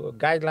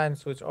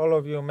guidelines which all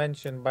of you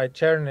mentioned by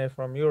Czerny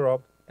from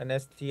Europe and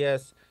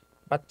STS.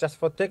 But just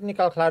for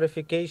technical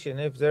clarification,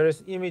 if there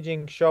is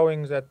imaging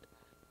showing that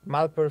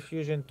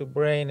malperfusion to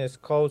brain is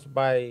caused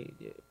by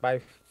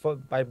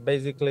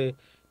basically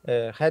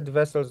head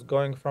vessels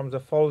going from the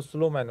false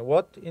lumen,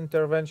 what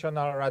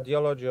interventional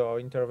radiology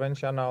or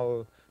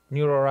interventional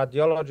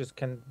neuroradiologist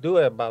can do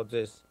about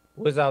this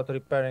without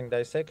repairing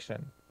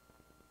dissection?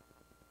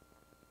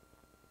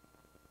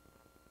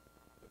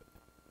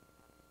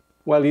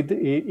 Well,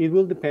 it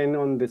will depend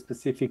on the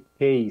specific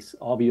case,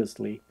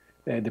 obviously.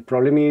 The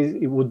problem is,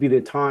 it would be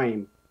the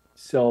time.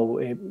 So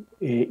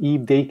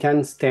if they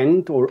can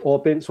stent or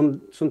open,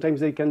 sometimes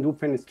they can do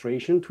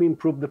fenestration to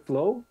improve the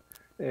flow.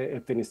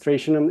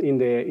 Fenestration in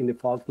the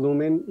false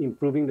lumen,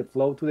 improving the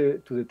flow to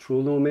the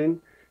true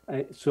lumen,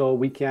 so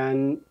we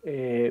can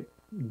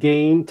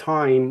gain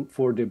time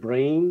for the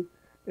brain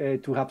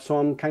to have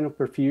some kind of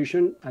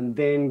perfusion, and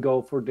then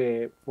go for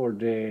the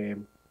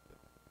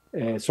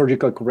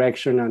surgical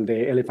correction and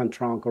the elephant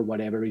trunk or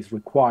whatever is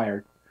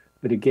required.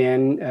 But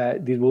again,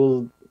 this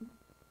will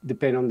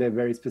depend on the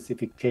very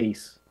specific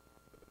case.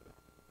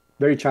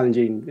 Very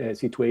challenging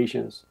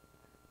situations,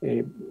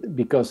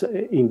 because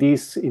in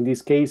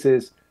these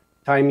cases,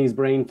 time is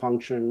brain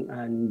function,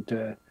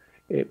 and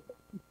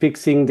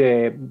fixing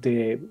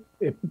the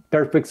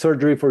perfect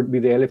surgery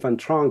with the elephant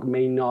trunk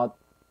may not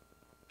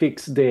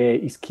fix the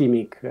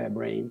ischemic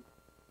brain.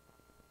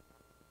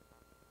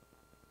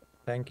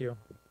 Thank you.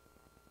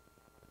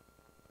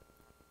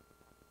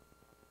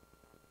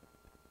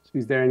 So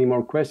is there any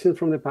more questions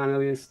from the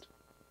panelists?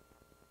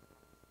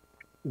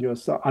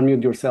 Just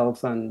unmute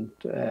yourselves, and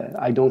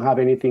I don't have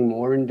anything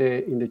more in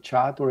the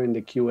chat or in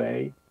the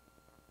QA.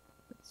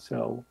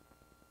 So.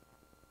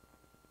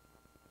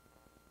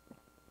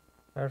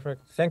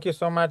 Perfect. Thank you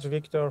so much,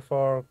 Victor,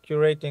 for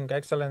curating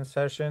excellent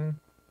session.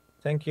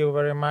 Thank you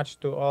very much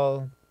to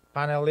all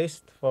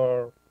panelists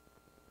for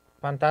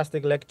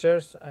fantastic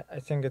lectures.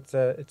 I think it's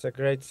a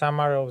great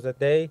summary of the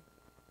day.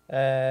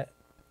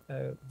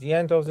 The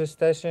end of this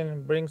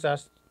session brings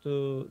us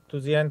to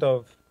the end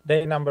of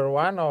day number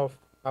 1 of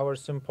our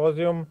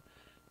symposium.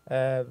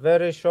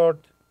 Very short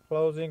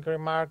closing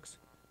remarks,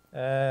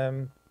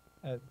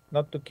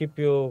 not to keep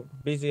you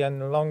busy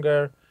any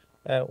longer.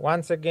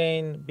 Once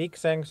again, big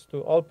thanks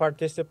to all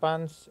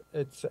participants.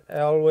 It's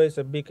always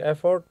a big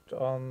effort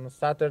on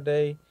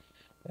Saturday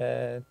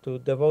to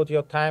devote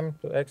your time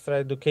to extra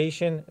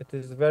education. It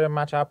is very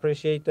much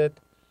appreciated.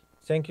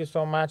 Thank you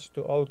so much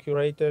to all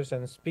curators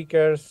and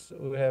speakers.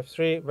 We have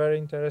 3 very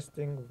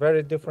interesting,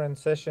 very different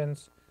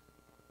sessions.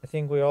 I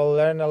think we all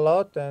learn a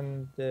lot,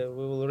 and we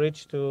will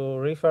reach to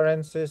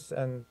references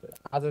and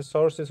other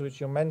sources which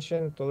you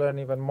mentioned to learn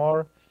even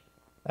more.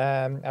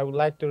 I would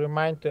like to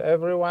remind to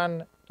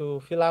everyone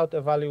to fill out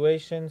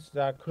evaluations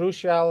that are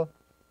crucial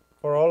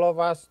for all of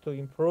us to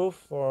improve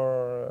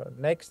for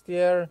next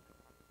year,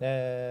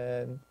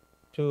 and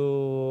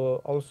to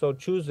also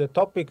choose the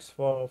topics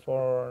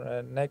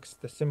for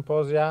next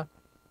symposia.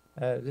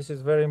 This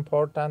is very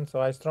important, so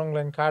I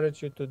strongly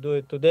encourage you to do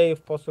it today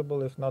if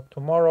possible, if not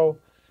tomorrow.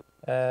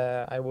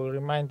 I will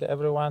remind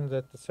everyone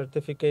that the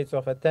certificates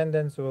of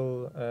attendance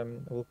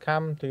will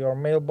come to your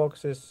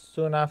mailboxes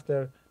soon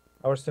after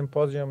our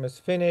symposium is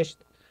finished.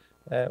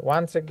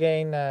 Once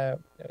again,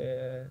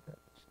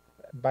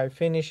 by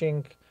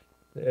finishing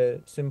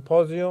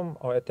symposium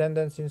or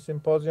attendance in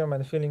symposium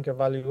and filling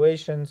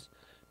evaluations,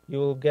 you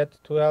will get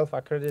 12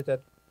 accredited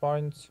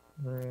points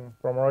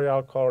from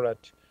Royal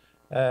College.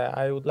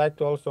 I would like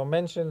to also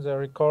mention the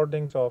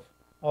recordings of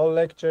all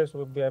lectures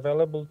will be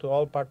available to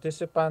all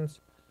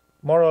participants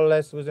more or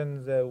less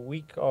within the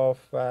week of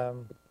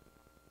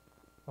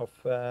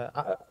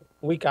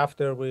week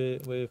after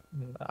we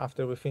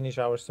finish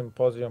our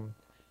symposium.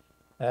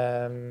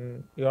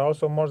 You're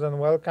also more than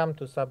welcome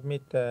to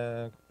submit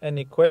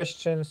any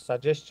questions,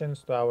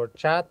 suggestions to our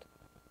chat.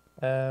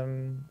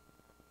 And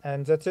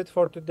that's it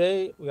for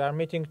today. We are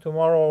meeting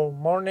tomorrow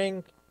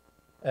morning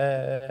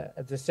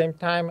at the same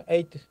time,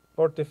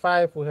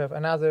 8:45. We have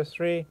another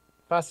 3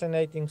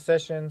 fascinating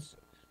sessions.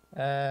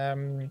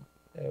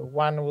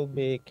 One will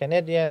be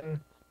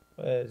Canadian,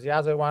 the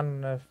other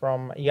one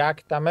from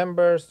IACTA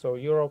members, so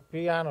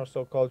European or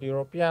so-called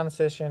European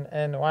session,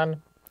 and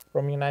one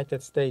from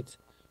United States.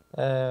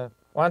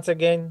 Once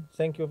again,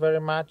 thank you very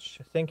much.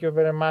 Thank you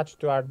very much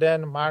to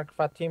Arden, Mark,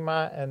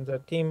 Fatima, and the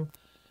team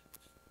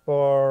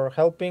for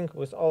helping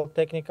with all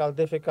technical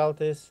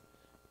difficulties,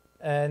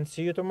 and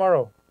see you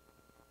tomorrow.